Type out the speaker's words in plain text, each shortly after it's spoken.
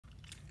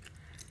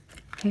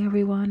Hey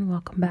everyone,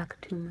 welcome back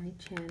to my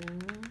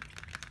channel.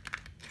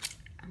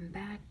 I'm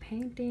back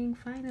painting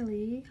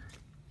finally.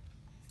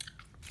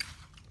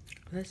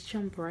 Let's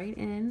jump right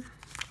in.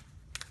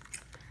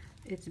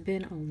 It's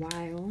been a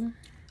while.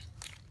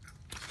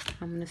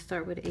 I'm gonna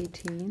start with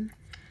 18.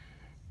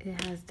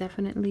 It has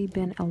definitely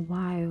been a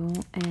while,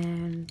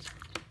 and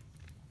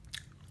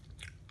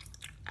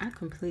I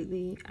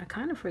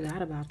kind of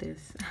forgot about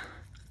this.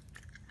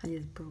 I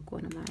just broke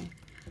one of my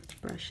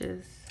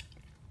brushes.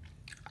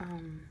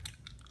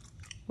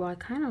 Well, I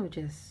kind of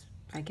just,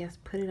 I guess,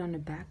 put it on the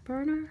back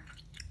burner.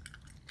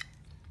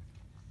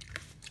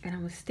 And I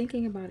was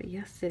thinking about it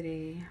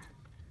yesterday.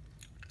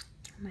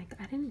 I'm like,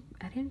 I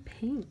didn't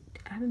paint.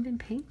 I haven't been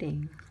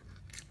painting.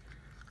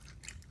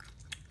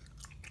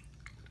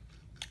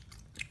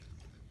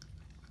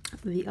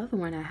 The other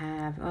one I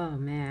have, oh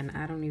man,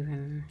 I don't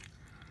even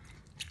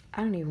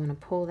want to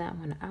pull that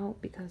one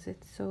out because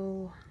it's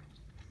so,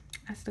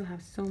 I still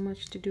have so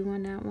much to do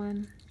on that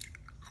one.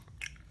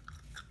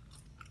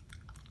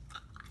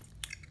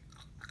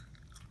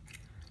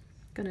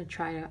 Gonna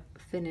try to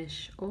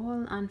finish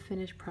all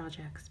unfinished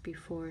projects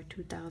before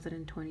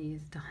 2020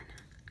 is done.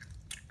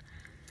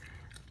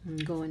 I'm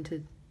going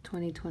to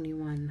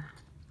 2021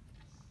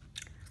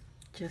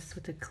 just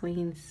with a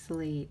clean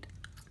slate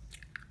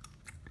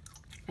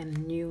and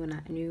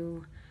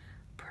new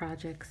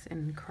projects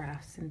and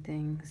crafts and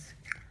things.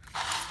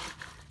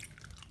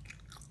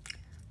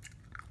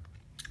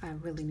 I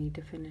really need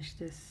to finish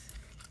this.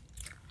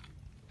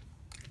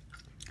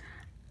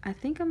 I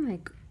think I'm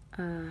like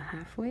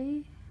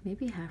halfway,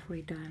 maybe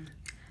halfway done.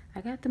 I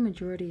got the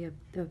majority of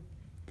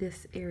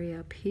this area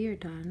up here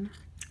done.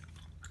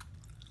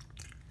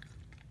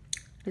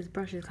 This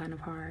brush is kind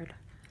of hard,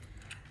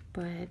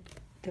 but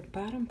the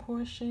bottom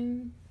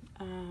portion,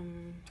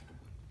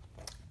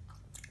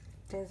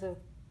 there's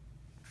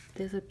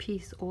a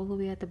piece all the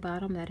way at the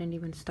bottom that didn't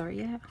even start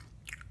yet,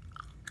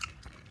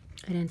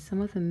 and then some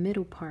of the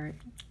middle part,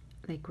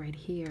 like right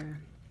here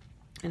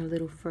and a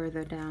little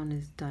further down,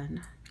 is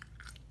done.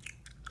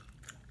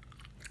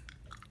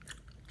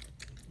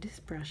 This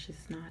brush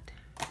is not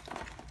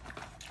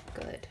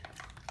good.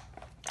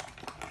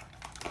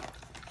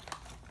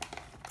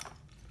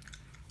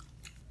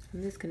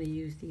 I'm just going to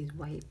use these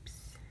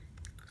wipes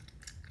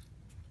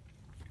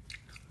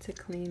to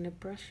clean the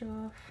brush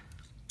off.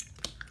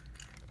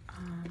 I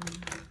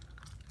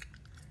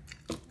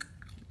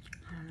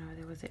don't know,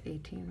 there was an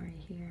 18 right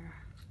here.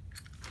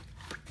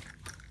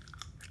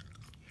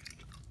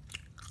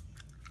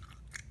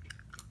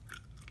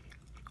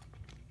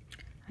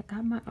 I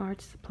got my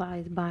art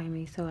supplies by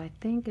me, so I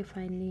think if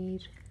I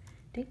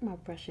think my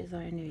brushes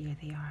are in there. Yeah,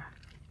 they are.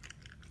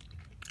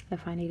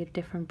 If I need a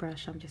different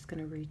brush, I'm just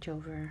going to reach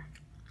over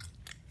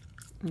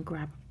and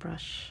grab a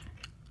brush.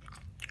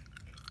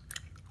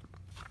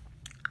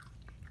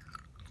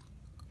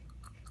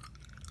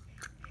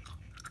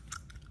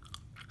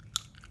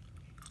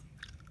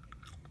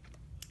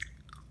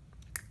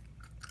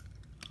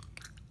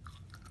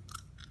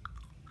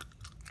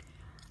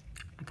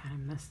 I kind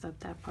of messed up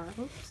that part.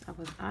 Oops, I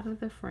was out of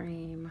the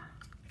frame.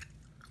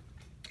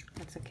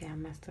 That's okay, I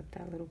messed up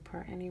that little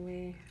part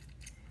anyway.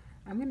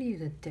 I'm going to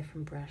use a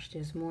different brush.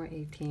 There's more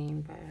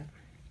 18, but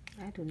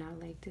I do not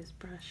like this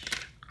brush.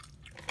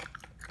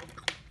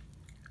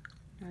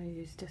 I'll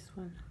use this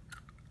one.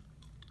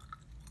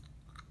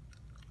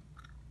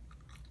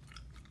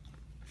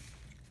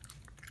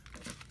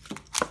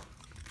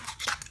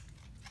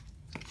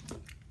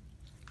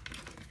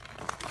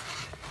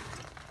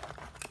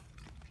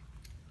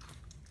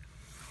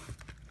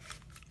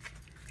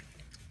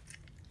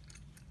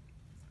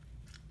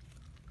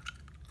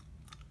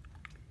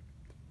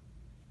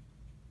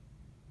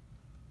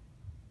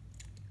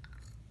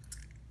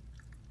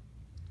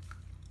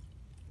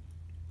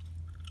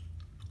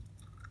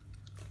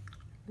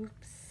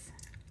 Oops.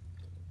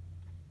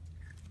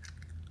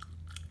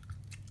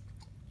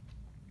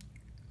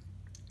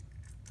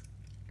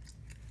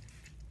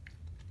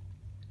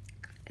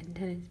 And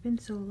then it's been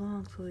so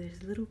long, so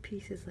there's little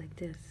pieces like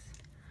this.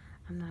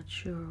 I'm not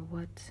sure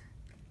what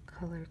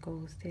color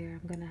goes there.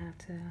 I'm gonna have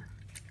to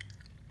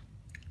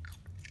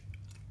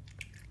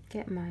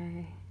get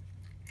my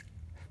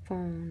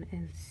phone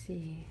and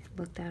see,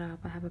 look that up.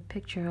 I have a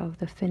picture of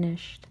the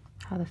finished,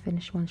 how the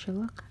finished one should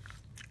look.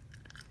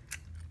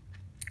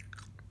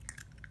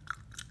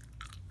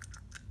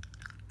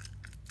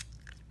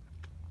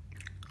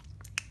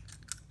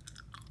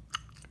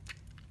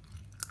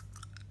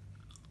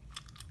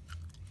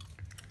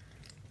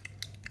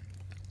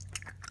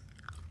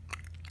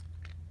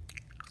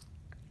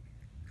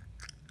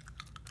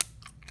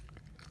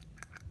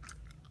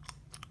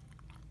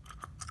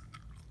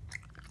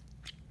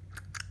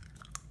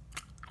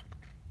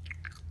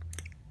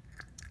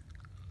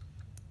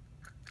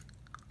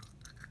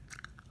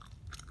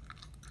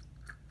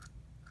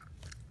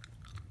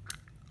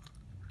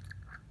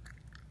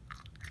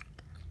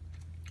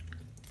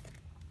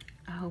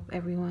 I hope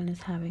everyone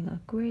is having a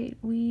great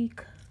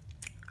week.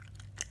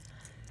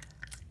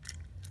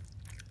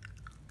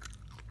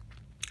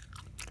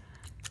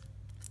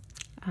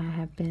 I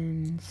have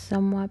been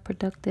somewhat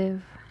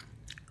productive,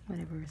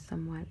 whatever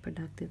somewhat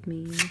productive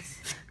means.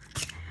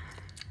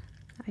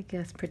 I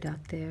guess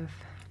productive.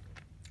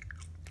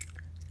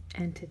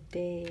 And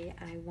today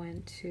I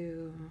went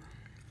to,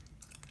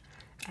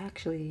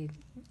 actually,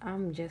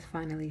 I'm just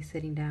finally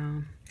sitting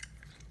down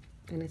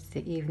and it's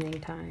the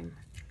evening time.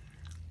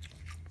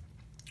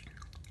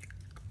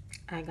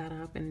 I got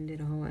up and did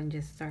a whole and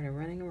just started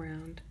running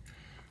around.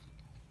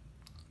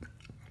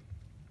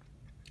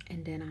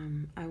 And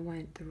then I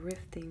went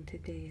thrifting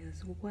today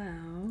as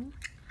well.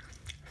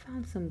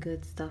 Found some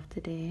good stuff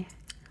today.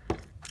 I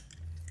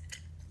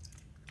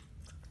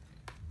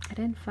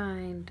didn't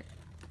find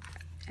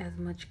as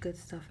much good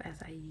stuff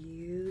as I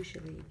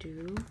usually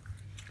do,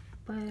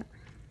 but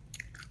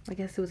I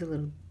guess it was a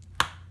little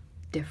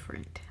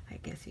different, I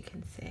guess you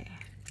can say.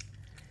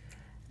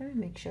 Let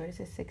me make sure this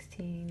is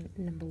 16,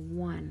 number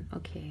 1.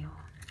 Okay,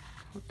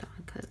 hold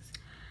on, because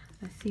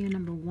I see a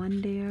number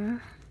 1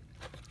 there.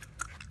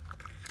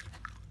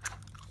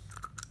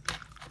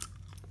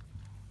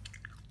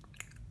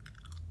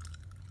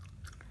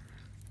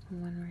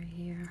 One right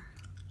here.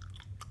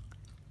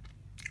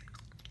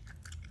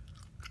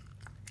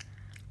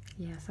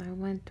 Yes, I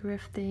went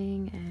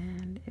thrifting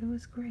and it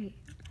was great.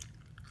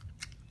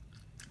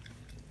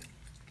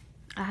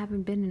 I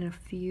haven't been in a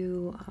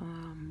few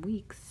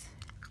weeks.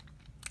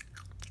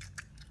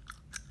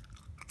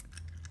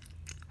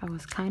 I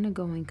was kind of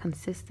going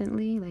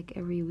consistently, like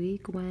every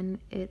week when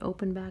it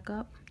opened back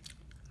up.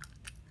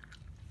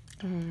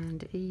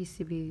 And it used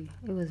to be,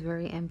 it was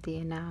very empty,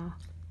 and now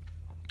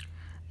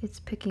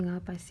it's picking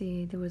up. I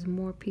see there was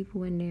more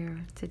people in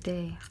there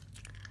today.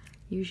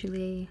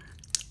 Usually,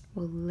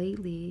 well,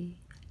 lately,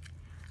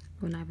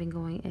 when I've been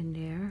going in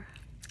there,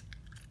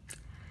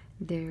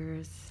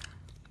 there's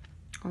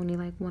only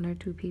like 1 or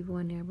 2 people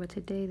in there. But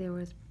today there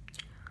was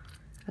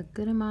a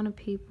good amount of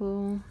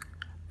people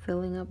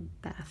filling up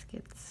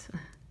baskets.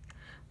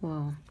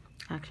 Well,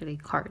 actually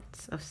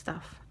carts of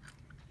stuff.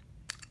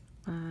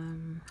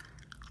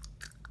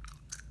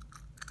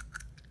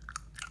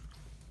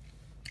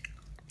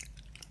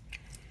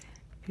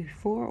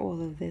 Before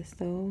all of this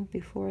though,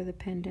 before the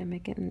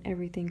pandemic and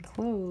everything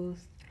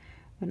closed,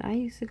 when I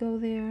used to go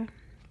there, I'm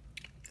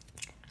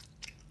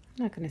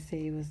not gonna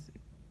say it was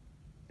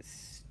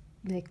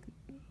like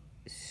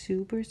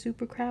super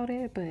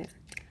crowded, but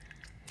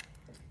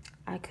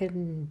I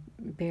couldn't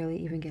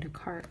barely even get a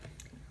cart.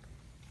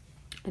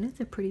 And it's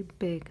a pretty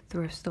big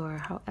thrift store.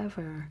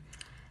 However,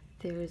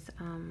 there's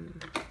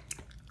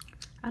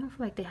I don't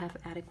feel like they have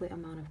adequate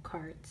amount of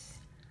carts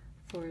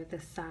for the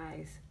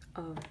size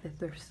of the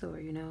thrift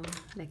store, you know?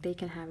 Like they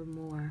can have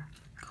more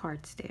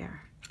carts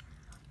there.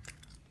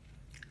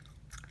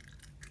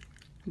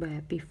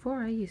 But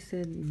before, I used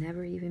to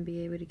never even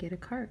be able to get a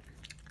cart.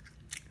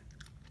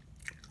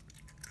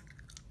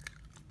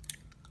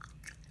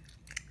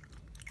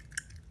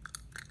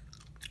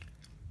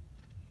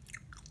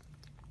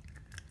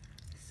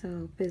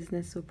 So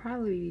business will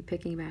probably be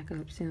picking back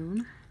up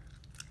soon.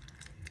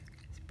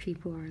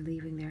 People are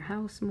leaving their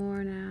house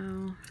more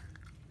now.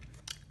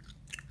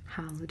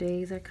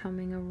 Holidays are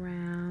coming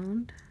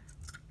around.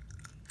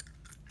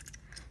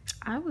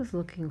 I was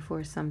looking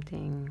for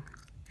something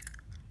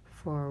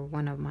for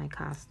one of my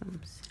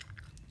costumes.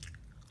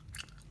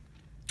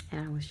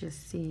 And I was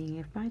just seeing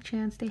if by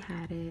chance they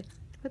had it,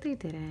 but they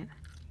didn't.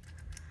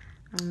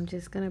 I'm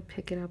just gonna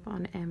pick it up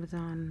on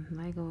Amazon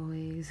like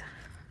always.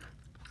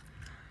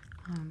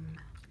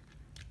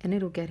 And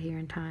it'll get here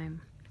in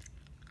time.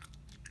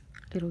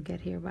 It'll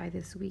get here by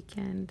this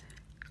weekend.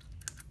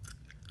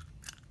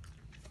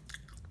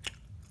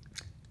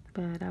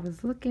 But I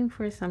was looking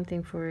for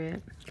something for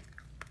it,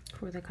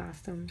 for the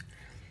costume.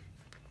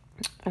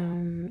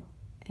 And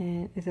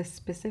it's a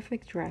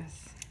specific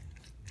dress.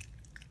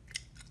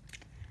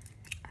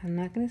 I'm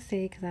not gonna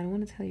say because I don't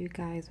want to tell you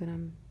guys what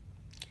I'm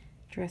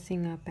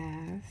dressing up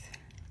as,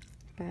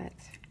 but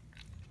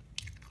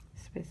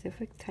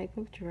specific type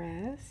of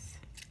dress.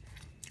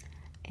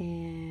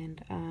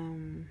 And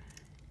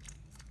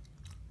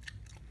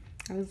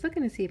I was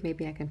looking to see if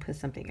maybe I can put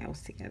something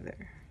else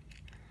together.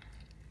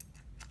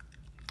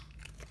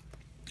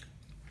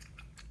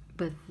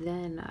 But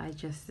then I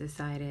just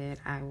decided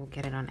I will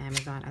get it on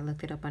Amazon. I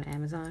looked it up on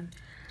Amazon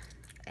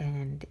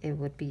and it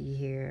would be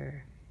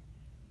here,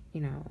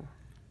 you know,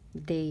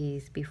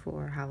 days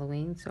before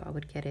Halloween. So I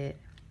would get it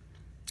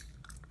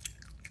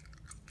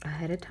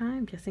ahead of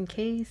time just in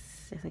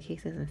case it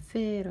doesn't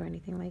fit or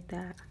anything like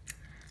that.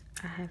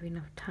 I have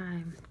enough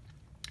time.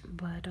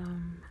 But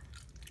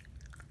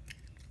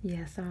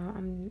yeah, so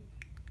I'm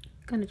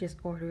gonna just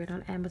order it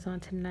on Amazon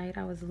tonight.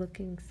 I was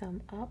looking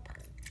some up.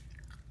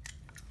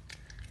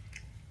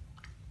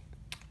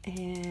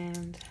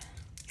 And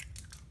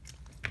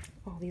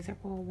oh, these are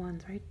all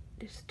ones, right?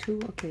 There's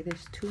 2. Okay,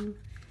 there's 2.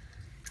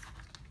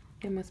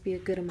 There must be a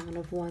good amount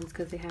of ones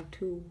because they have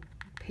 2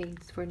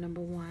 paints for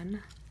number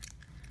 1.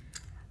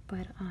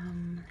 But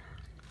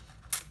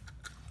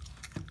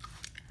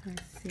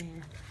let's see.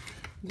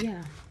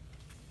 Yeah,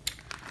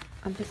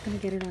 I'm just gonna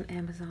get it on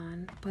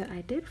Amazon. But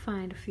I did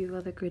find a few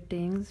other good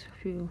things,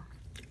 a few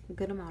a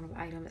good amount of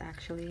items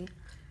actually.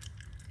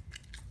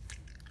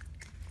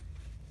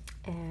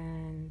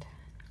 And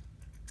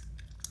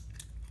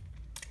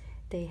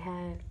they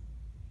had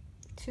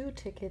 2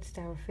 tickets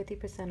that were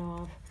 50%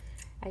 off.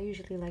 I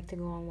usually like to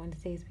go on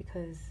Wednesdays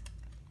because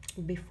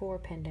before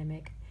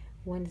pandemic,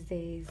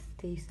 Wednesdays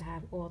they used to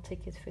have all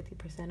tickets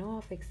 50%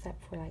 off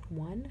except for like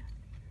one.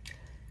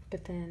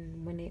 But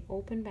then when they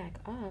opened back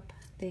up,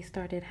 they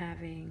started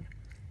having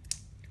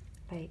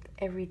like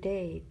every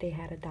day they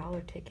had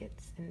 $1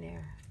 tickets in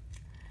there.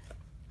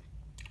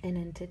 And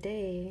then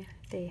today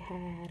they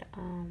had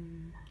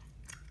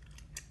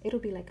it'll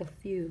be like a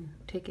few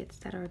tickets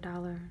that are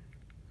 $1,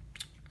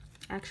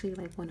 actually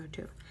like 1 or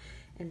 2.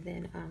 And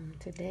then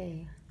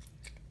today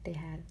they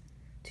had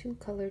 2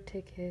 color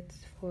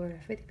tickets for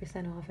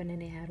 50% off, and then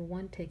they had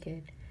 1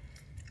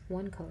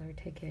 color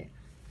ticket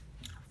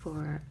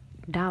for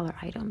 $1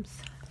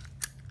 items.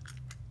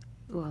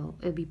 Well,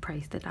 it'd be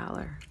priced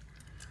 $1.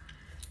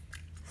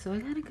 So I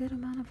got a good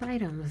amount of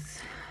items.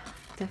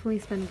 Definitely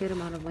spent a good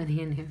amount of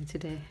money in here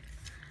today.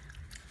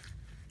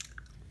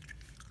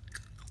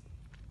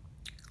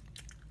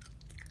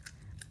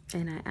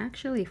 And I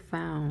actually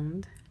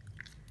found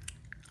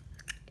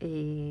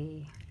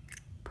a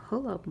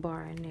pull-up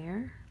bar in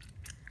there.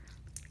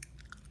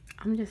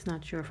 I'm just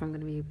not sure if I'm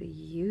going to be able to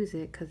use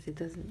it because it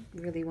doesn't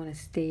really want to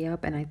stay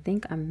up, and I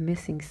think I'm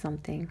missing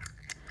something.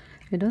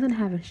 It doesn't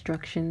have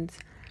instructions.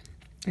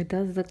 It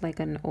does look like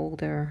an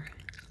older,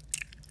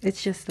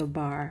 it's just a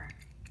bar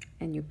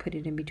and you put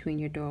it in between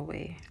your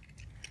doorway.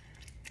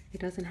 It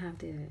doesn't have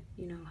the,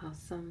 you know how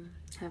some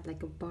have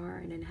like a bar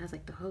and then it has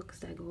like the hooks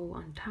that go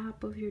on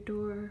top of your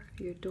door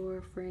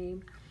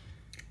frame.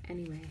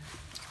 Anyway,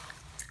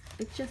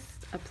 it's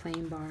just a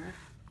plain bar,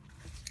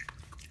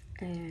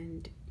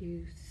 and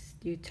you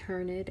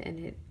turn it and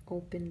it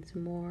opens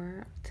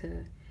more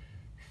to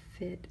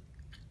fit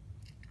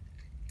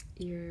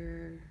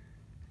your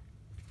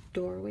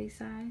doorway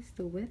size,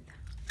 the width.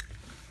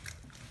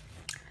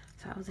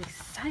 So I was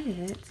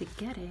excited to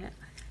get it.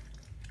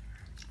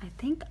 I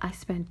think I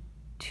spent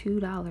 $2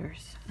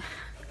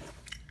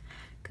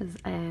 because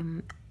if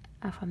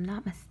I'm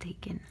not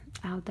mistaken,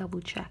 I'll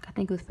double check. I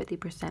think it was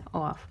 50%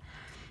 off.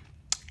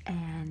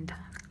 And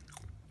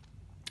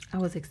I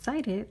was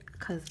excited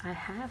because I've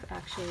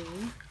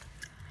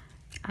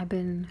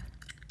been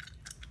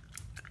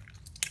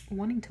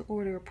wanting to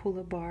order a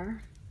pull-up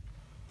bar.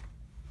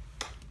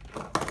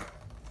 I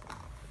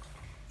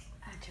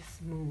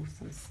just moved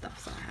some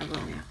stuff so I have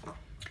on there.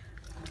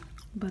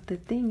 But the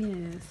thing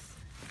is,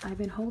 I've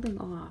been holding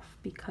off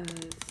because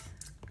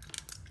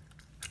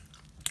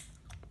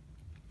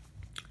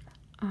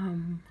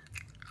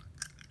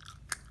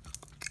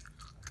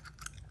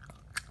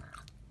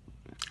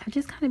I've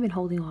just kind of been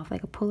holding off.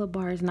 Like a pull-up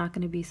bar is not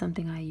going to be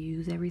something I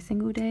use every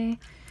single day,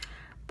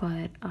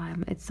 but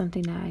it's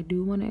something that I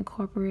do want to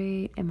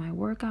incorporate in my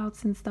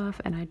workouts and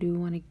stuff, and I do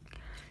want to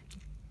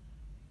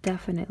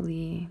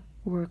definitely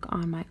work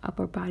on my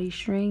upper body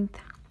strength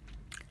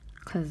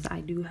because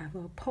I do have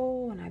a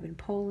pole and I've been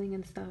polling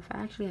and stuff.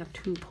 I actually have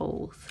 2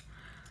 poles.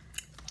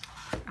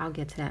 I'll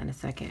get to that in a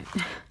second.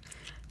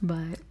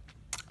 But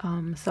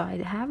so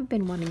I have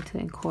been wanting to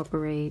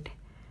incorporate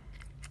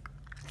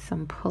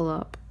some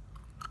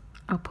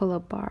a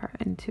pull-up bar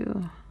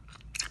into,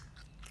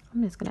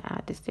 I'm just gonna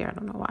add this there, I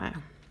don't know why,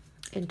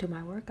 into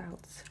my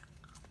workouts.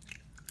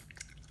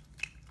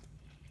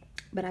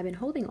 But I've been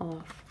holding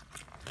off.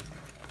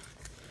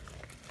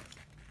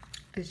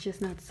 It's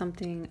just not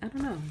something, I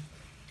don't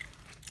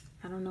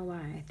know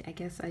why. I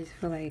guess I just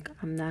feel like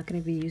I'm not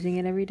going to be using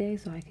it every day,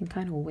 so I can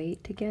kind of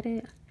wait to get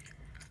it.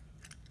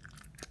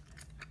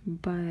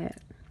 But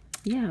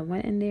yeah, I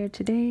went in there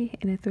today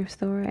in a thrift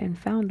store and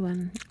found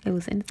one. It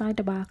was inside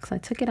the box. I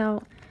took it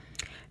out,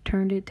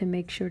 turned it to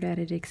make sure that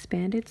it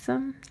expanded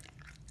some.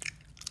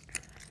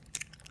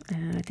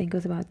 And I think it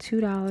was about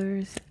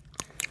 $2.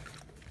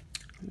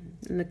 I'm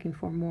looking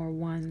for more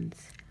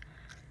ones.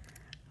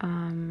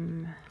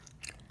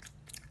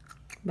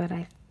 But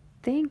I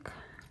think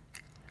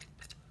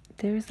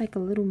there's like a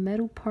little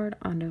metal part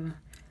on the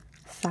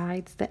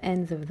sides, the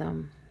ends of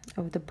them,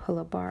 of the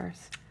pull-up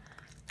bars.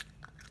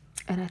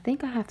 And I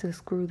think I have to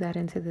screw that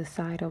into the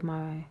side of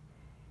my,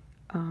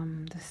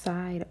 the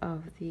side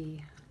of the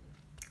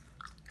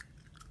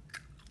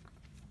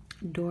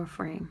door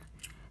frame.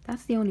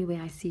 That's the only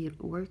way I see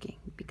it working,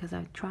 because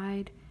I've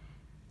tried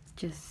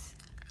just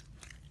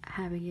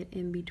having it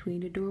in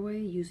between the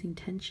doorway using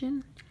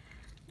tension,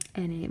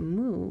 and it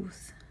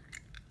moves.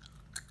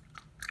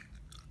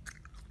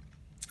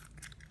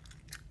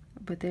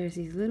 But there's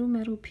these little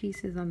metal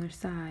pieces on their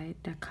side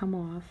that come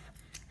off,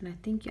 and I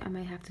think I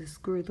might have to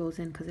screw those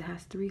in because it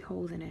has 3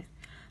 holes in it.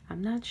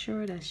 I'm not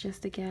sure, that's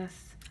just a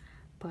guess,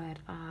 but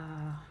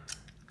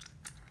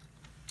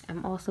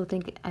I'm also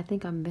I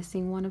think I'm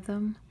missing one of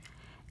them,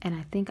 and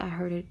I think I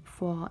heard it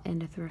fall in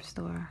the thrift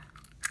store.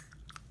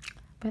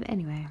 But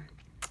anyway,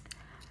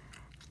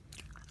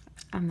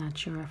 I'm not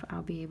sure if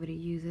I'll be able to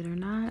use it or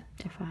not.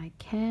 If I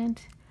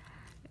can't,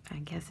 I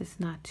guess it's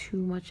not too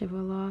much of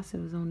a loss. It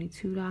was only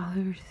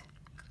 $2.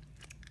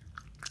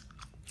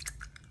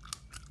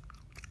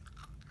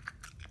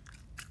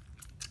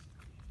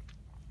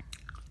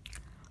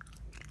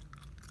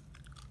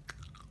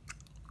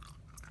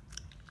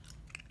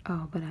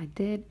 Oh, but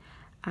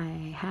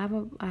I have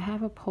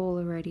a pole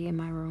already in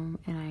my room,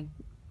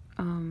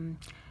 and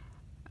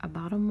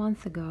about a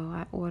month ago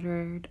I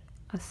ordered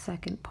a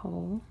second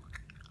pole,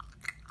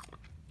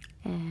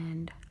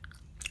 and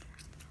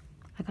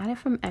I got it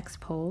from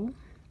Xpole.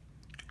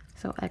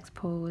 So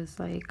Xpole is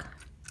like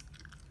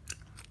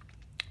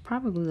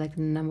probably like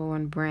the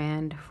 #1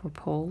 brand for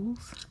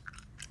poles.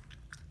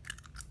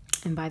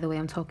 And by the way,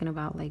 I'm talking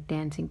about like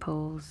dancing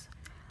poles,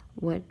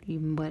 what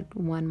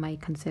one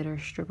might consider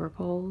stripper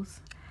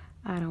poles.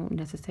 I don't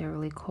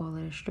necessarily call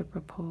it a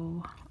stripper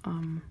pole,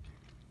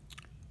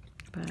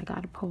 but I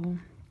got a pole.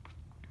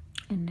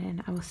 And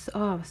then I was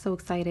so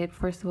excited.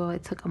 First of all,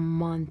 it took a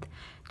month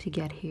to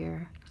get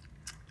here.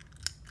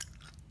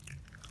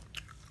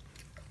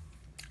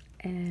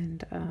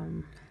 And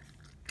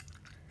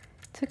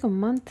it took a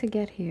month to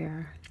get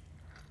here.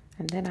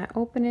 And then I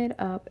open it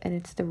up and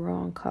it's the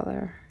wrong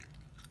color.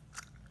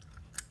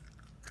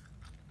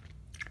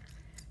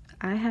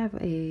 I have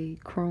a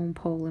chrome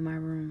pole in my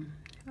room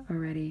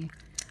already.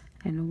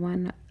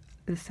 And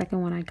the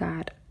second one I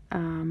got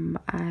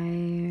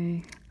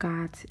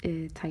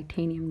it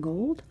titanium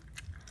gold.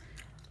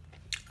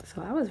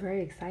 So I was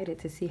very excited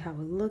to see how it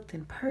looked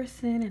in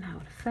person and how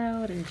it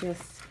felt, and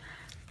just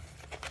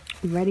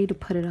ready to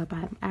put it up.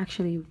 I'm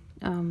actually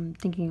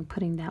thinking of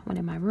putting that one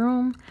in my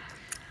room,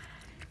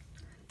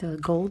 the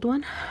gold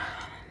one.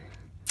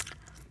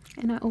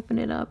 And I opened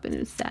it up,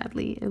 and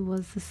sadly it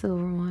was the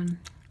silver one.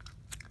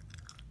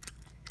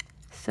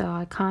 So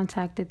I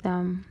contacted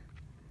them.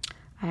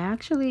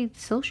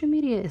 Social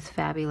media is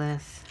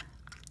fabulous.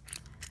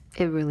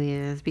 It really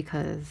is,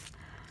 because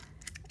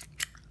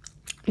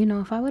you know,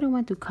 if I would have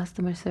went through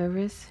customer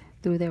service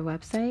through their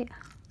website,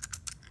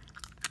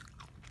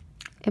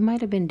 it might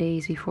have been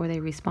days before they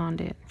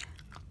responded.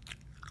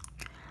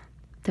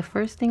 The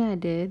first thing I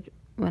did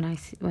when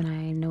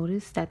I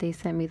noticed that they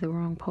sent me the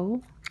wrong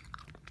pole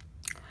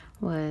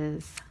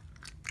was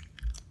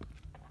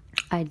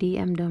I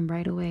DM'd them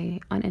right away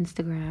on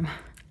Instagram.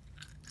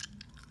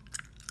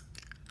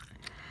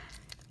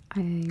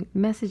 I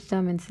messaged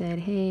them and said,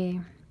 hey,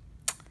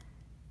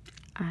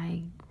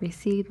 I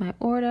received my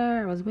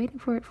order. I was waiting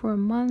for it for a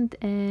month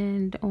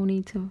and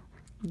only to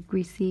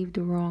receive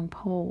the wrong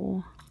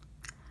pole.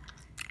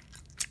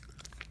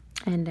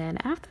 And then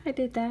after I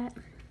did that,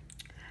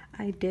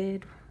 wait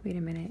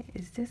a minute,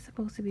 is this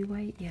supposed to be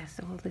white? Yes,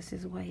 all this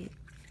is white.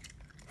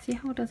 See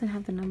how it doesn't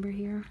have the number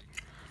here?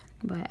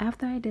 But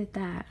after I did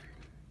that,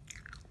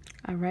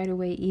 I right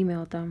away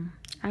emailed them.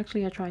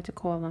 Actually, I tried to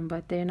call them,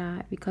 but they're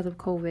not, because of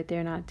COVID,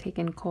 they're not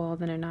taking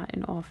calls and they're not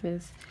in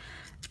office.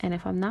 And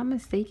if I'm not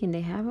mistaken,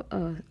 they have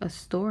a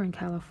store in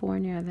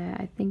California that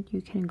I think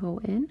you can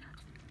go in,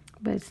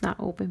 but it's not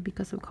open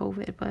because of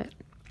COVID. But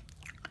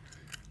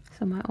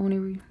so my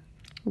only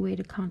way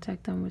to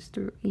contact them was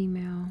through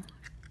email.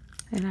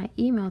 And I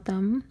emailed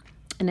them,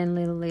 and then a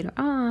little later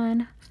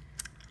on,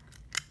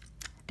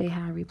 they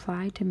had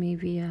replied to me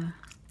via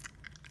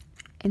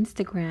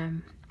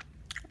Instagram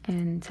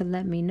and to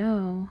let me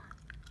know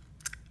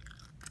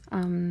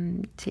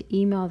to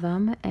email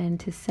them and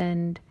to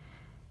send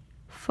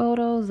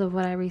photos of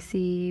what I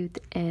received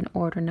and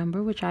order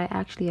number, which I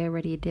actually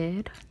already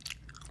did.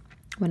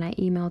 When I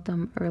emailed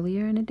them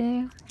earlier in the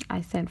day,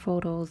 I sent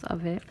photos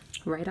of it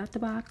right out the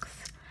box,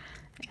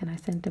 and I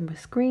sent them a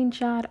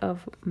screenshot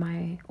of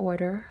my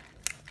order,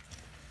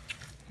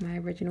 my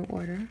original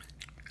order.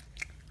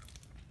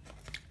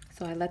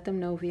 So I let them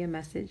know via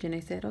message, and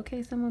they said,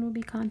 okay, someone will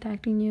be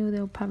contacting you.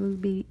 They'll probably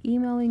be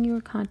emailing you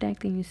or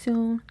contacting you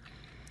soon.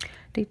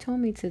 They told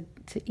me to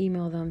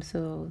email them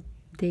so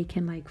they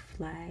can like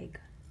flag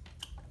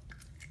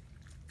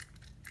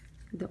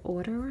the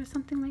order or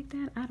something like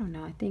that. I don't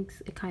know. I think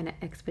it kind of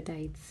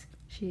expedites.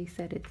 She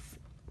said it's,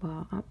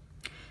 well,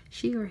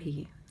 she or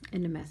he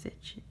in the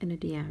message, in the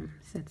DM,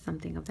 said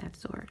something of that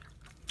sort.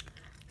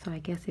 So I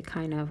guess it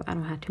kind of, I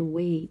don't have to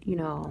wait,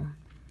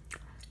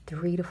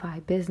 3 to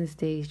 5 business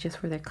days just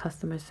for their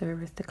customer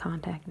service to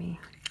contact me.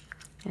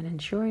 And then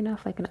sure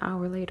enough, like an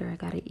hour later, I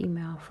got an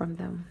email from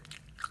them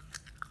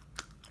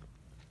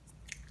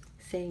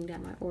saying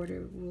that my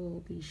order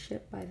will be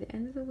shipped by the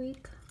end of the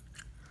week.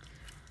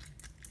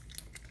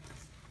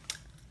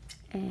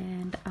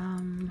 And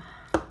I'm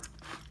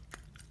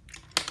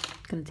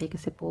gonna take a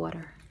sip of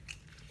water.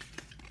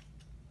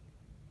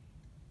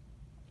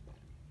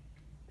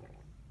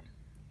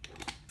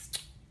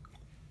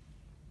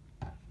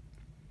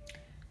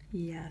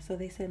 Yeah, so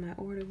they said my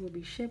order will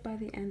be shipped by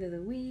the end of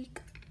the week,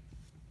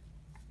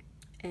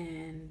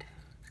 and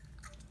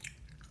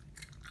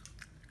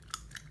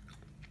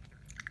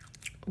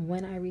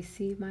when I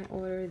receive my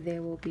order,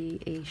 there will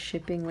be a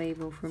shipping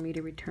label for me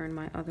to return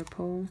my other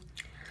pole,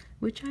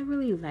 which I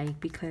really like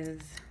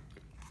because,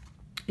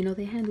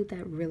 they handled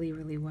that really,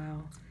 really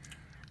well.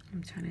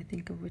 I'm trying to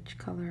think of which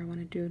color I want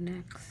to do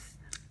next.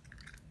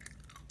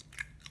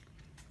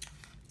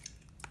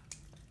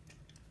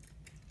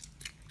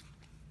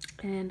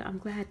 And I'm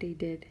glad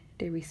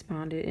they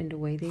responded in the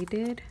way they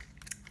did.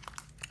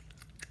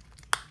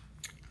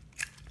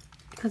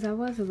 because I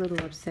was a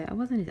little upset. I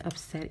wasn't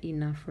upset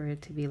enough for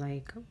it to be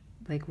like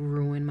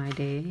ruin my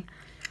day,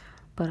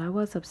 but I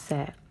was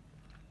upset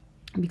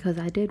because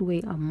I did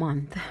wait a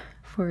month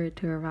for it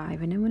to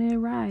arrive, and then when it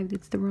arrived,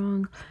 it's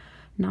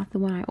not the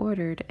one I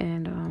ordered.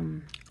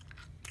 And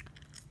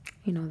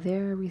you know,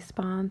 their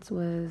response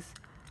was,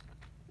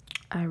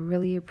 I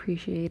really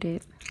appreciate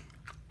it,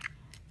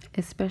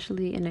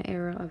 especially in the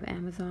era of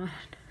Amazon.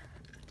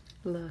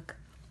 Look,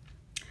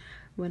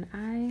 when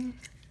I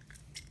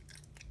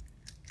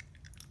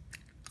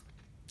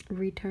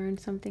return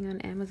something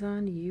on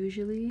Amazon,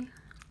 usually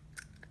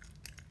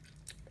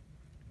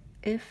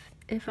if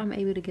I'm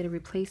able to get a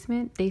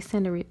replacement, they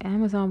send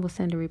Amazon will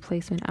send a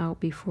replacement out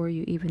before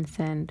you even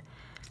send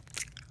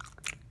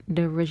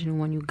the original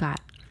one you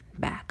got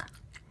back,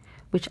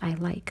 which I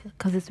like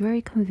because it's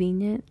very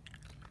convenient.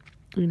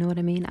 You know what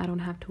I mean? I don't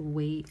have to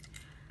wait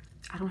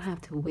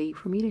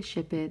for me to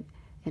ship it,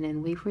 and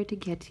then wait for it to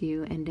get to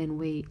you, and then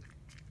wait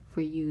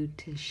for you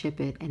to ship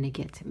it and it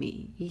get to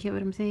me. You get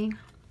what I'm saying?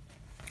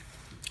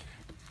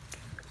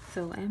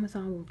 So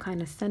Amazon will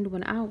kind of send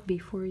one out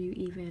before you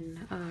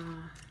even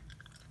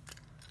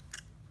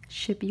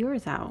ship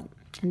yours out.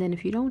 And then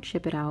if you don't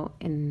ship it out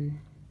in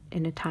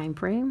a time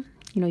frame,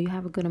 you know, you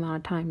have a good amount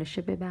of time to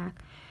ship it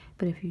back.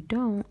 But if you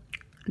don't,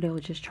 they'll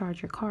just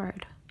charge your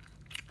card.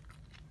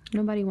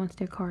 Nobody wants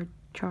their card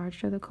charged,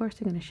 so of course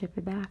they're going to ship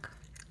it back.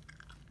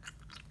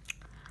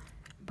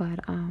 But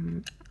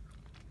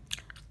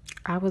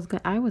I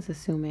was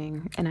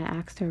assuming, and I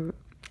asked her,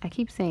 I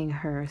keep saying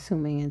her,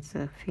 assuming it's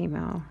a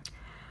female.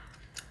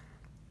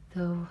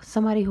 Though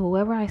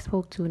whoever I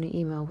spoke to in the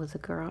email was a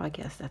girl, I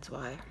guess that's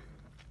why.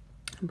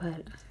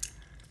 But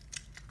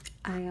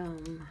I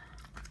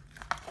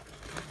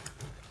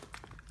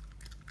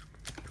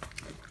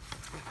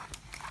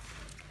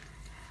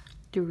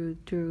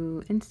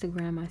through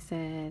Instagram, I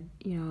said,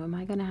 you know, am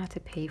I gonna have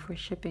to pay for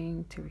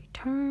shipping to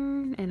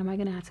return, and am I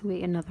gonna have to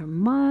wait another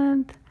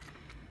month?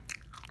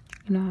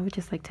 You know, I would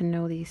just like to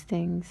know these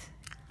things.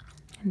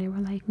 And they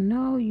were like,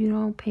 no, you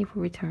don't pay for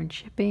return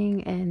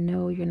shipping, and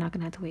no, you're not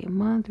gonna have to wait a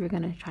month. We're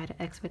gonna try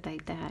to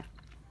expedite that.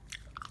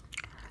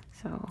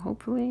 So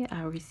hopefully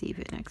I'll receive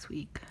it next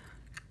week.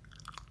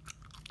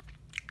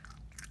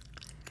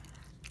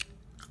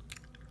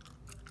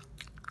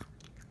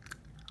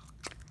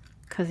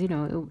 Because, you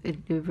know, it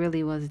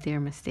really was their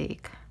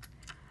mistake.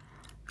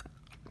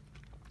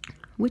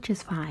 Which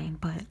is fine,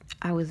 but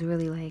I was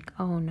really like,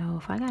 oh no,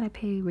 if I gotta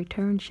pay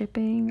return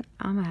shipping,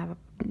 I'm gonna have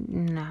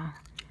no.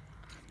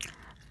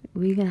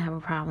 We're gonna have a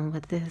problem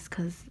with this,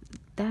 because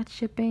that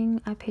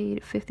shipping, I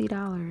paid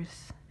 $50.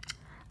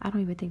 I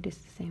don't even think this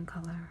is the same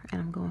color,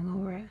 and I'm going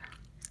over it.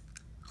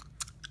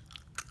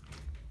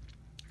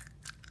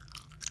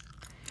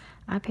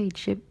 I paid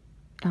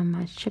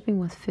my shipping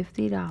was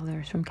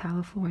 $50 from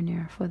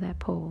California for that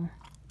pole,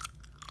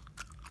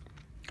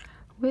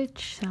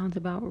 which sounds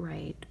about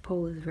right. The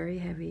pole is very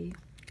heavy.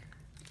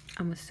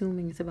 I'm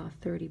assuming it's about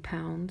 30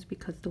 pounds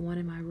because the one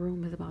in my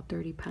room is about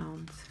 30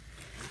 pounds.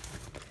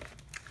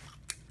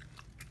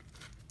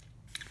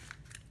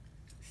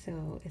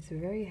 So it's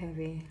very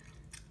heavy.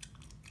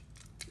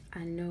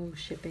 I know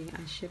shipping,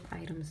 I ship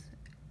items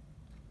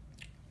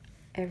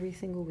every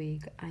single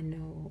week. I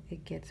know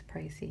it gets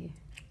pricey.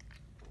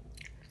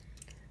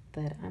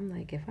 But I'm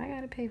like, if I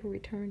gotta pay for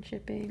return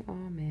shipping, oh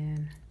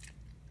man.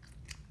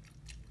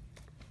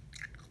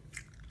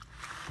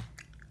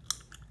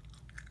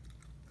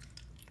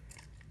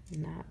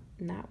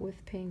 Not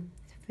with paying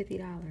 $50.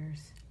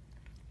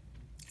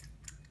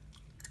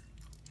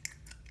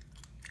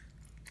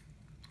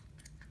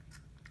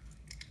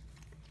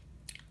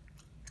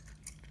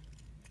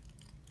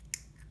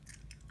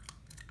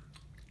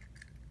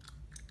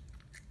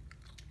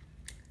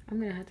 I'm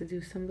gonna have to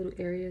do some little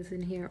areas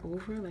in here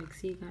over, like,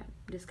 see,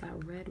 this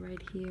got red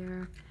right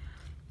here,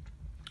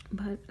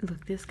 but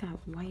look, this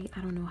got white.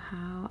 I don't know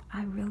how.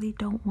 I really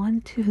don't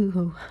want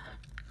to.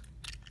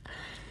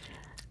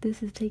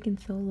 This is taking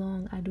so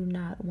long. I do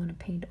not want to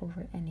paint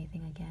over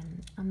anything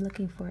again. I'm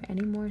looking for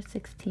any more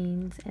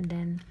 16s, and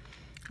then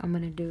I'm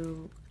gonna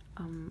do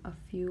a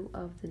few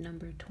of the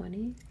number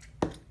 20.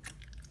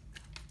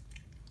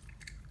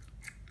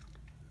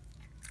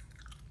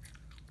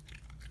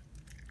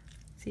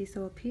 See,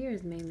 so up here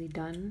is mainly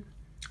done.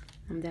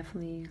 I'm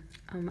definitely,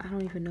 I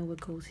don't even know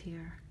what goes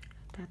here.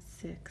 That's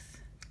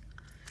 6.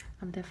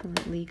 I'm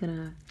definitely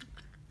gonna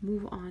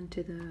move on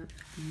to the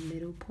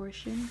middle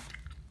portion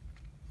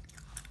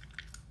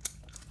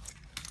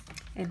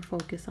and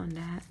focus on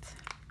that.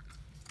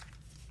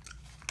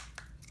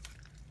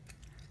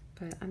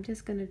 But I'm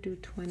just gonna do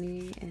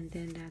 20, and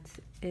then that's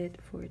it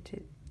for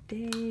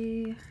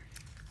today.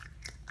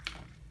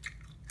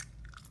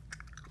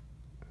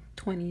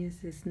 20 is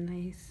this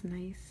nice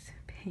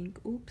pink.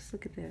 Oops,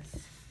 look at this.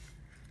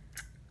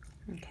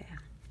 Okay,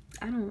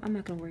 I'm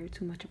not gonna worry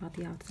too much about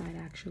the outside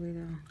actually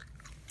though.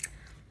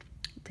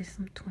 There's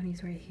some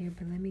 20s right here,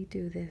 but let me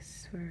do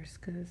this first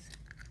because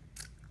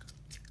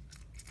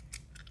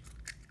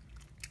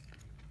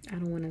I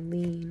don't want to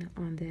lean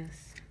on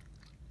this.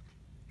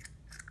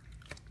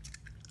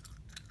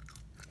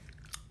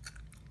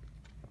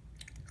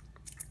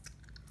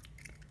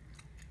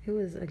 It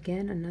was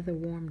again another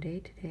warm day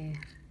today.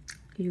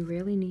 You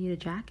really need a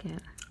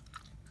jacket.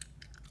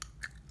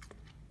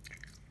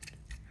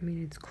 I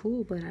mean, it's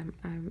cool, but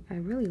I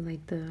really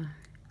like the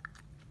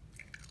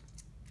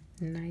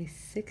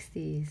nice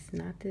 60s,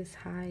 not this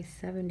high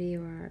 70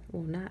 or,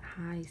 well, not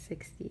high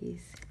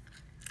 60s.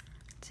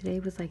 Today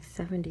was like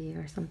 70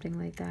 or something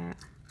like that.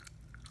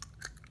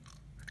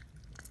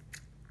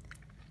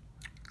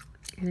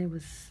 And it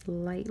was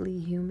slightly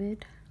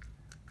humid.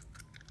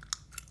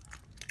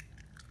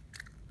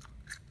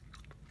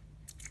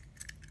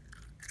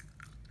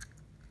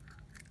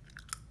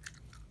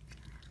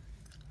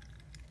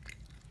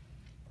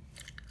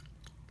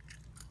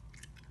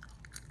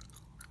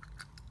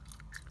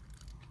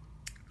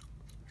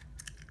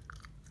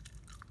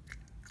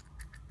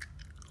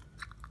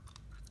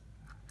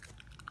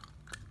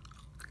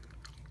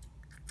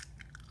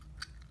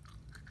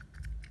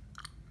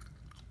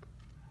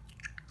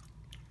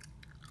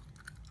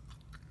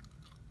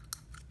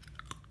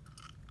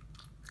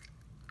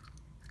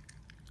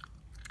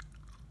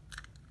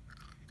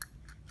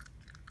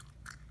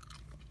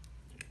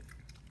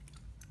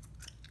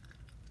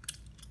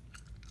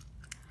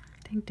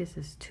 I think this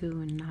is 2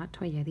 and not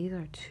 20. Yeah, these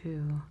are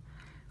 2.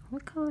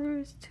 What color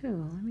is 2?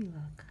 Let me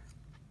look.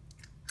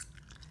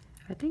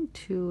 I think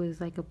 2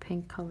 is like a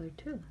pink color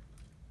too.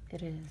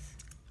 It is.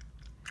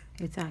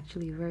 It's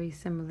actually very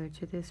similar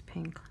to this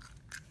pink.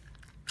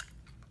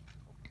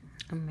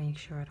 I'll make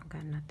sure I don't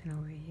got nothing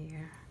over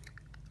here.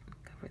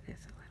 Cover this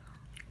a little.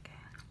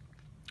 Okay.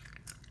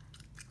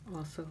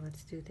 Also,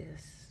 let's do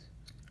this.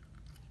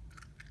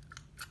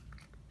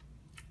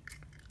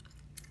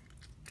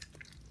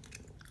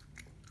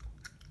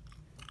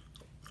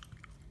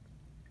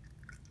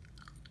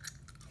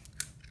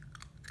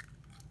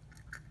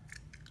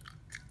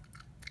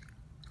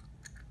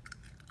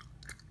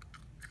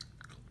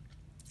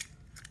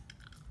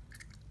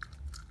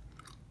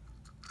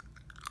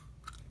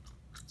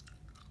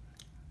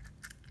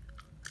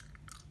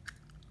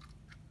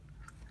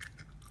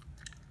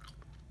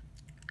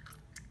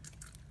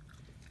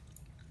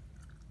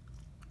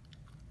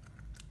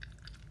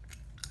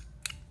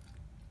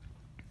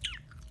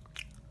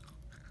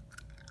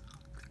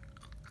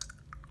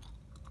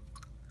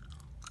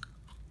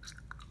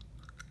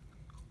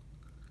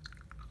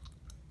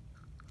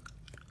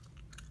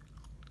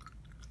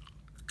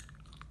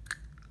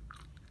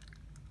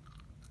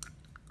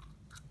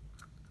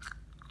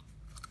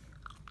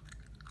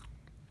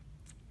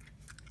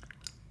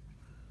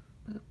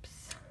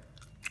 Oops.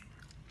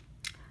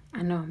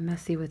 I know I'm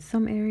messy with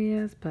some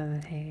areas,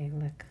 but hey,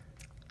 look.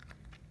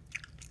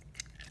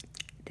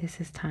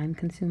 This is time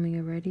consuming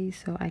already,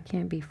 so I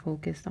can't be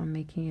focused on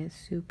making it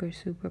super,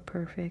 super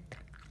perfect.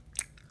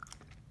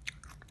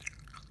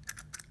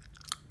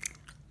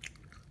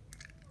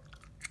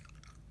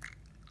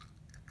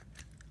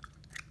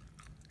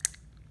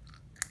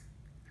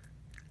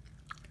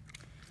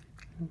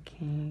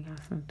 Okay, got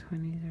some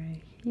 20s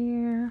right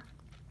here.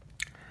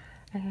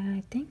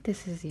 I think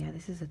this is, yeah,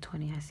 this is a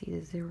 20. I see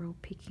the 0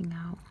 peeking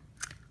out.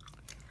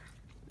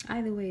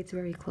 Either way, it's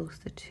very close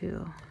to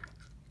 2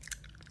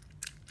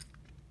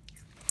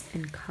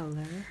 in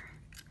color.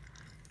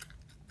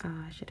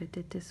 I should have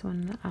did this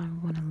one. I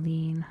want to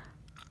lean.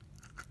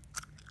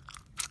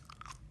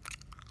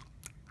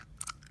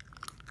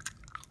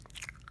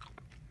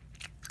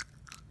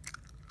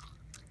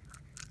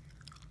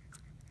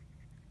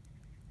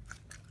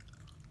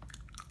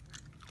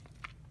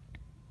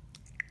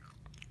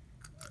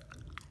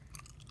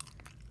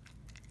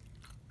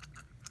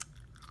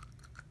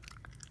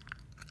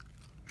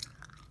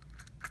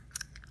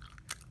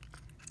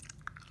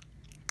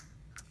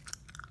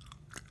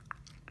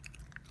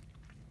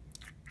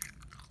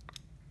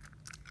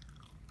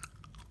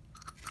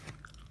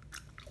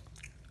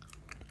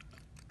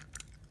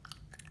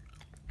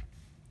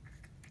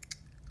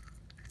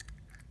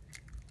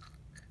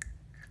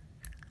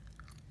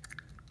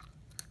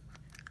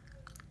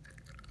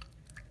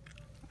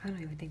 I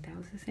don't even think that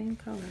was the same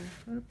color.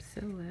 Oops,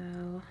 so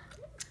well.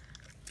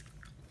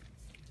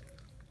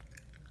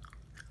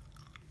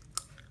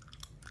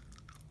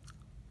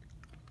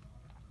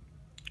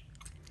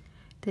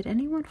 Did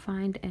anyone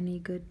find any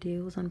good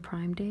deals on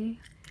Prime Day?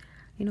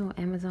 You know,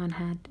 Amazon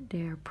had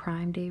their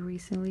Prime Day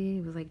recently.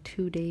 It was like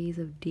 2 days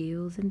of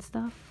deals and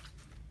stuff.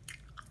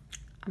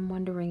 I'm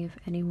wondering if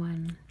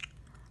anyone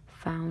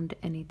found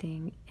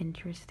anything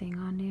interesting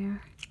on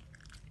there.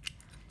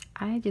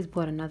 I just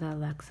bought another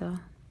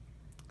Alexa.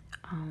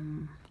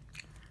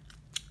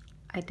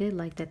 I did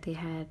like that they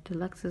had, the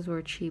Alexas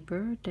were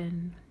cheaper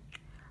than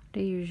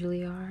they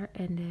usually are,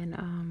 and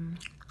then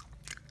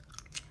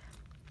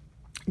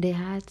they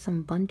had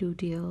some bundle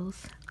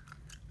deals,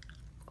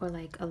 or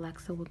like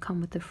Alexa would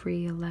come with a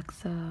free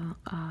Alexa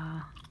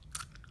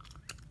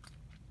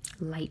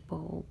light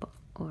bulb,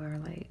 or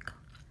like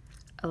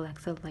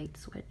Alexa light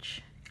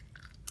switch.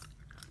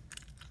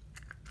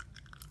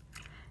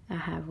 I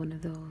have one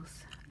of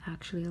those,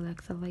 actually,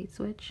 Alexa light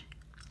switch.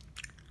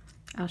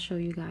 I'll show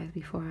you guys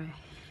before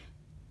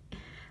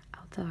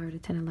I'll tell her to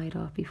turn the light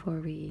off before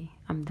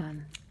I'm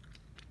done.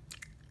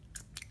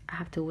 I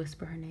have to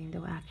whisper her name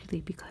though,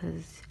 actually,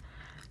 because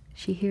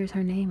she hears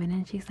her name and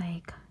then she's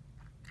like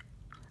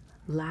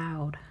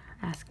loud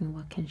asking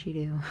what can she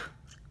do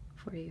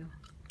for you.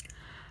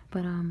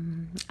 But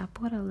I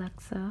bought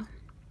Alexa,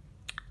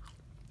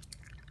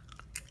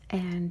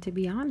 and to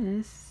be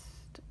honest,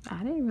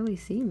 I didn't really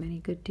see many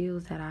good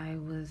deals that I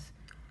was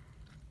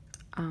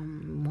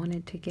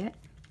wanted to get.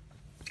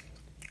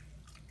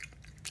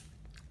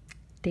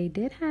 They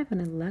did have an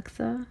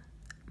Alexa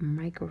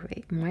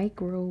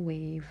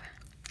microwave.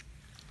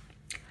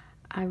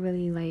 I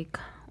really like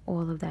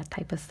all of that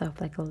type of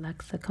stuff, like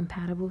Alexa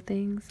compatible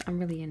things. I'm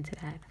really into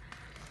that.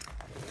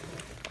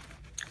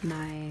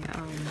 My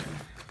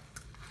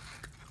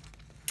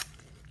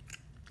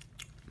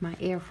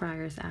air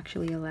fryer is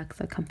actually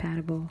Alexa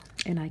compatible,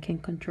 and I can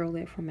control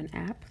it from an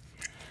app.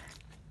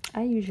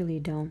 I usually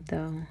don't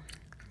though,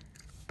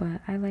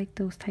 but I like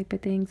those type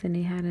of things. And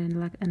they had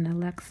an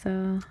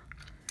Alexa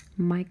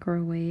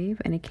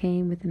microwave, and it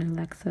came with an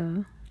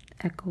Alexa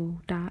Echo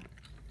Dot.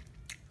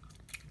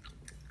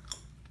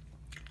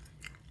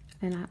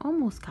 And I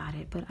almost got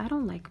it, but I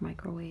don't like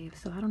microwaves,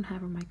 so I don't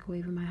have a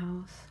microwave in my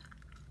house.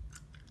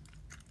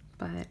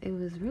 But it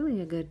was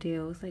really a good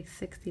deal. It was like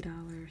 $60.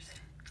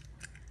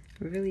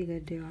 Really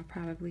good deal. I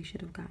probably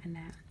should have gotten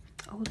that.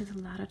 Oh, there's a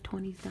lot of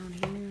 20s down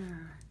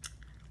here.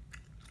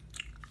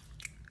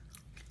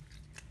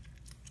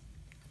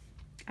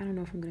 I don't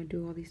know if I'm gonna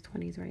do all these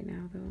 20s right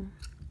now though,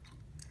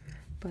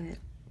 but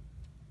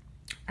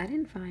I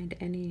didn't find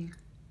any.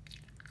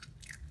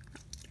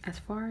 As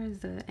far as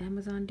the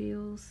Amazon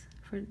deals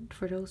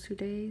for those 2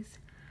 days,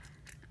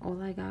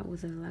 all I got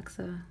was an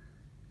Alexa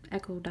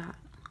Echo Dot.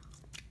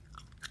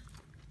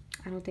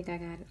 I don't think I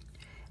got it.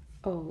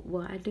 Oh,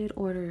 well, I did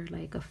order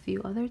like a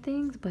few other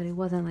things, but it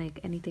wasn't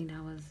like anything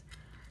that was,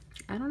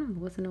 I don't know, it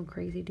wasn't no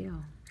crazy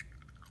deal.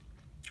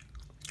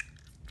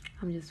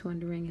 I'm just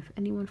wondering if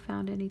anyone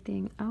found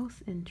anything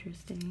else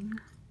interesting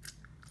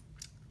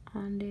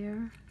on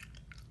there.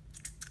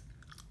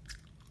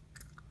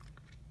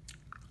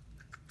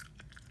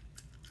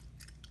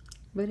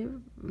 But it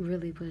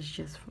really was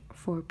just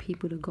for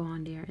people to go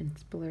on there and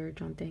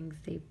splurge on things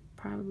they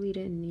probably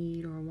didn't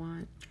need or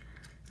want.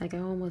 Like, I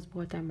almost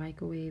bought that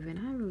microwave, and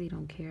I really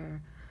don't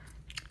care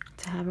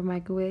to have a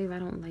microwave. I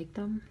don't like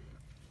them.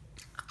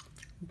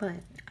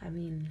 But, I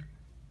mean,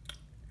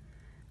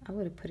 I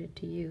would have put it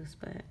to use,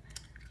 but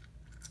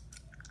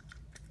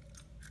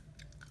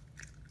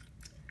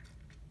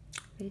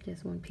they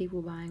just want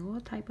people buying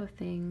all type of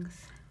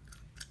things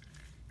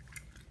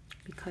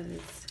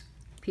because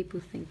people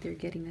think they're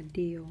getting a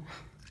deal.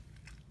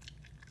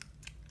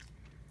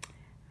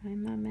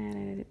 I'm not mad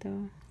at it,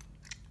 though.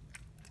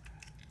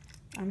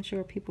 I'm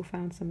sure people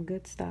found some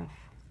good stuff.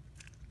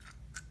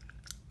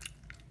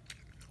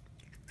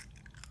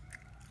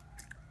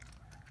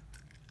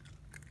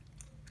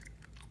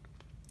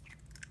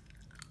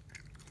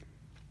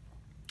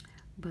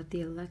 But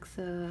the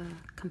Alexa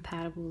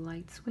compatible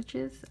light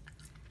switches,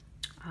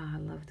 I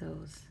love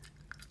those.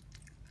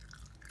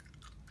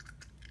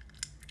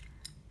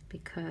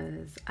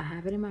 Because I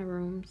have it in my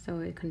room, so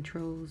it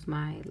controls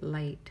my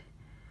light.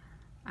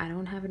 I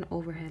don't have an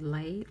overhead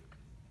light.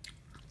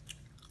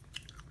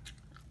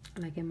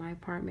 Like in my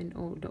apartment,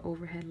 the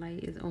overhead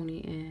light is only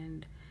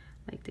in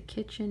like the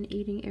kitchen,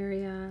 eating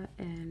area,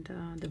 and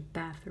the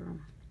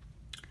bathroom.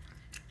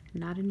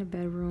 Not in the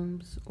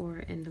bedrooms or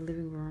in the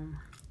living room.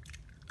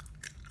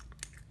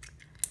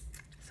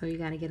 So you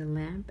gotta get a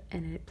lamp,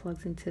 and it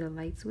plugs into the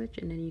light switch,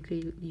 and then you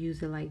could use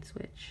the light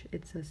switch.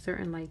 It's a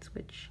certain light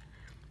switch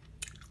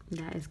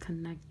that is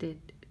connected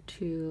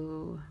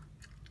to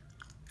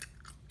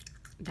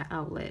the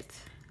outlet,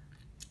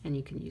 and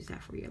you can use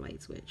that for your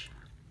light switch.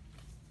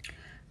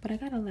 But I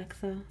got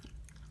Alexa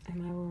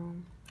in my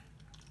room,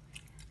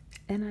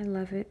 and I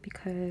love it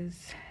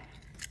because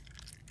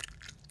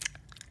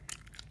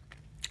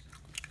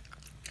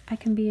I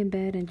can be in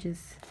bed and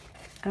just,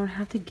 I don't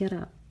have to get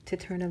up to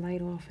turn the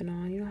light off and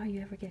on. You know how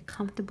you ever get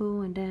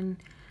comfortable and then,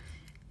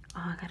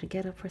 oh, I gotta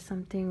get up for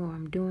something, or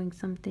I'm doing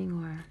something,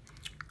 or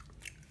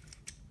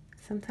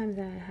sometimes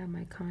I have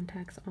my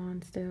contacts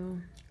on still,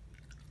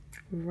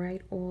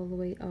 right all the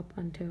way up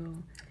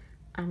until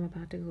I'm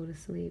about to go to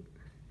sleep.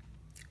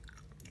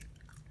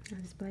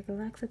 I just be like,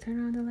 Alexa,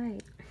 turn on the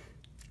light.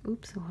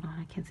 Oops, hold on,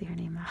 I can't see her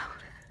name out.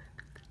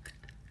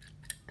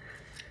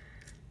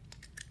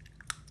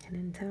 And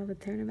then tell her to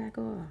turn it back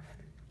off.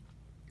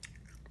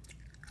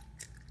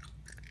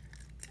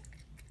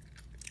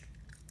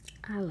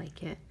 I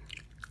like it.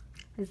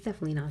 It's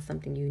definitely not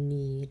something you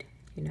need,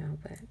 you know,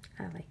 but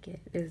I like it.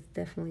 There's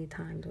definitely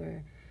times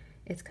where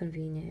it's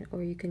convenient,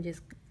 or you can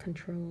just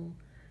control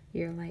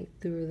your light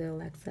through the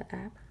Alexa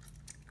app,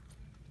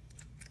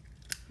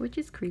 which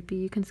is creepy.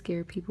 You can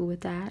scare people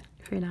with that.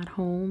 If you're not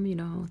home, you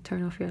know,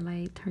 turn off your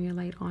light, turn your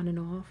light on and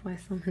off while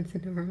someone's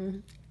in the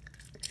room,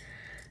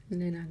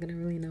 and they're not gonna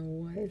really know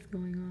what is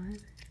going on.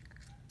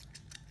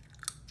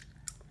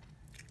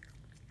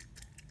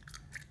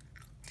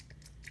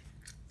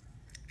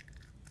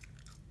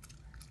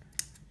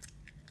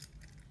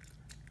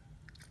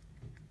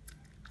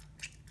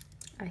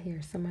 I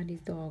hear somebody's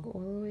dog all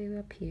the way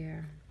up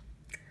here.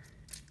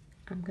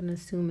 I'm gonna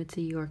assume it's a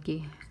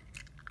Yorkie.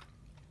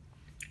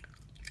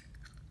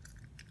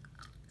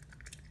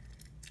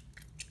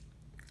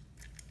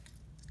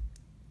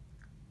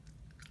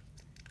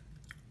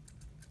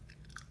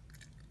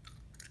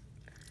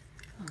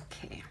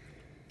 Okay.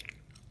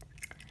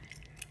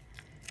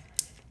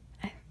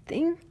 I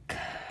think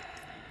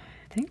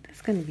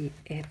that's gonna be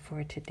it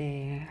for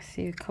today. I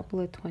see a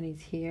couple of 20s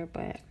here,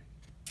 but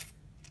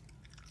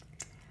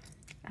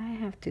I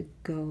have to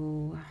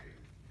go.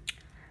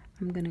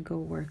 I'm gonna go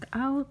work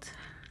out.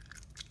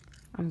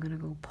 I'm gonna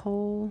go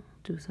pole,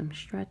 do some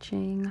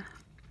stretching.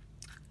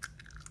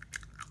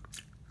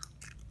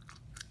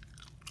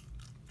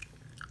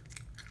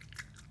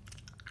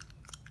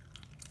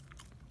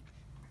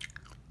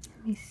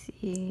 Let me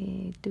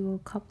see, do a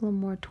couple of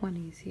more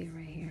 20s here,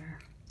 right here.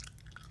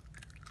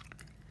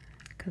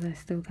 Because I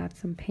still got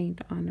some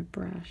paint on the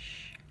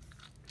brush.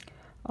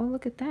 Oh,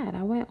 look at that.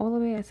 I went all the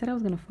way. I said I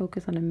was going to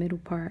focus on the middle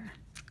part.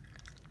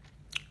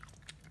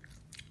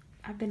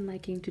 I've been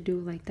liking to do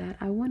like that.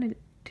 I wanted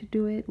to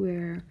do it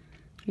where,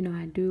 you know,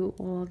 I do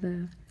all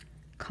the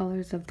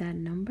colors of that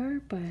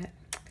number, but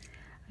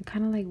I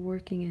kind of like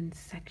working in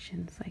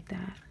sections like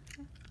that.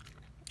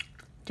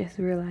 Just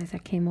realized I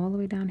came all the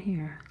way down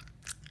here.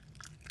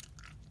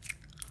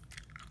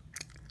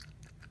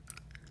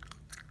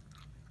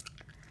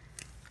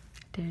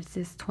 There's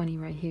this 20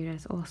 right here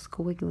that's all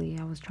squiggly.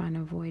 I was trying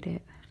to avoid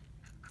it.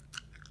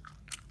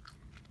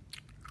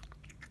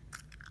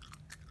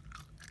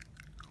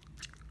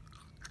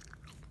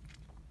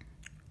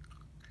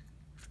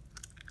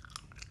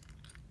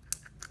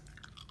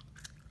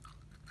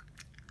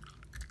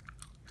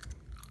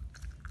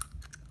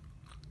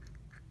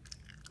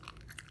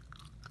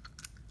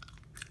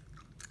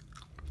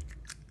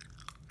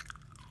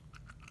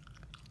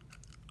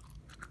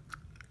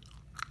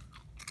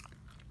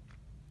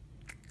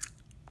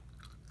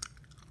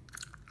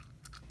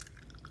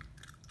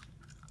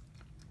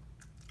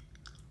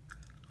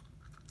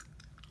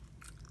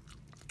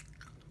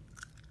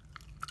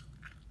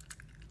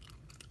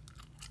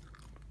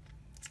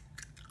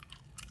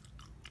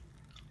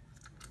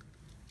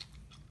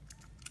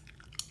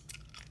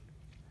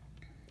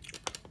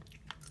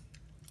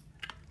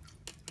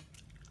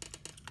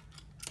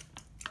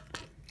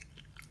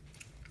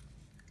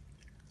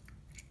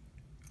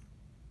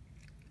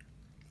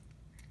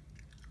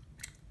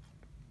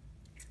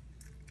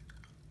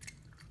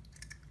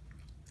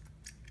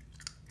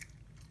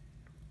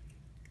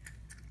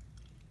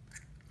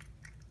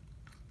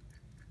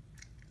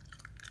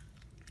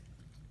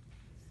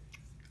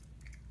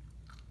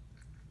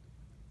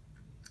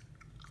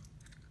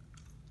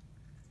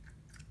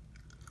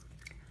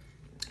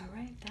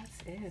 Alright,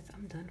 that's it.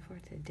 I'm done for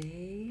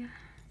today.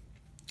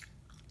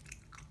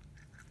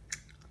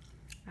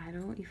 I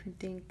don't even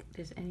think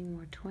there's any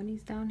more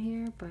 20s down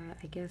here, but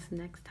I guess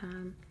next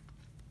time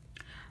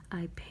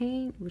I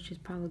paint, which is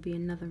probably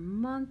another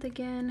month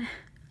again,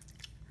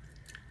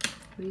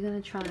 we're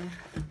gonna try to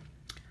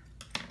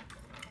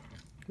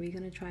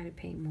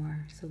paint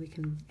more so we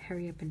can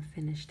hurry up and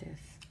finish this.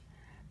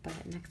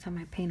 But next time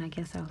I paint, I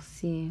guess I'll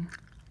see.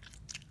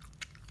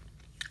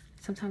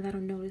 Sometimes I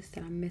don't notice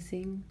that I'm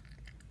missing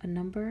a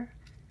number,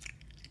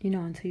 you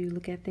know, until you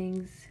look at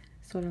things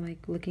sort of like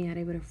looking at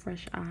it with a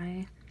fresh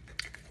eye.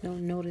 You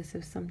don't notice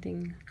if I'm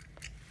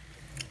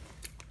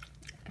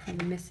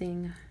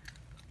missing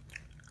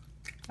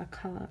a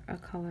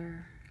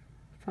color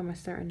from a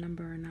certain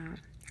number or not.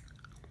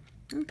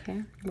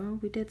 Okay, well,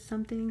 we did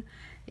something.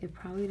 It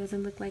probably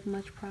doesn't look like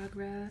much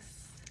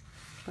progress,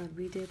 but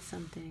we did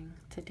something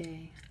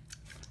today.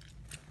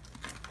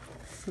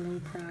 Slow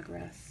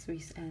progress.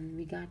 And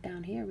we got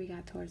down here, we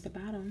got towards the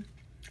bottom.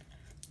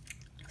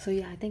 So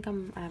yeah, I think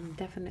I'm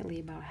definitely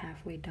about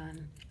halfway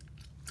done.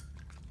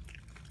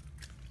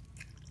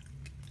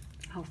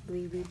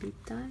 Hopefully we'll be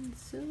done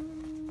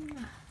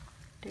soon.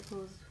 There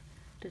goes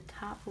the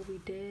top what we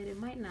did. It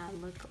might not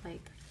look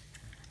like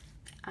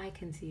I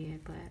can see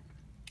it, but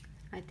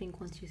I think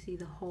once you see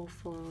the whole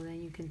photo,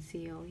 then you can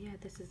see, oh yeah,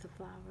 this is the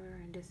flower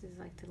and this is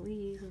like the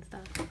leaves and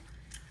stuff.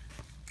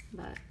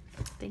 But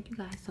thank you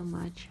guys so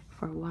much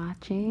for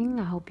watching.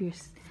 I hope you're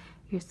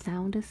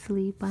sound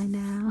asleep by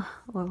now,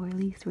 or at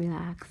least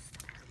relaxed.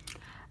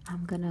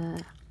 I'm gonna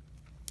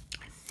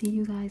see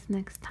you guys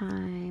next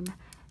time.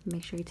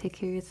 Make sure you take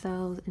care of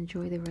yourselves.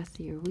 Enjoy the rest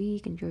of your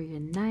week. Enjoy your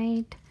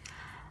night.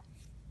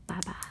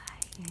 Bye bye.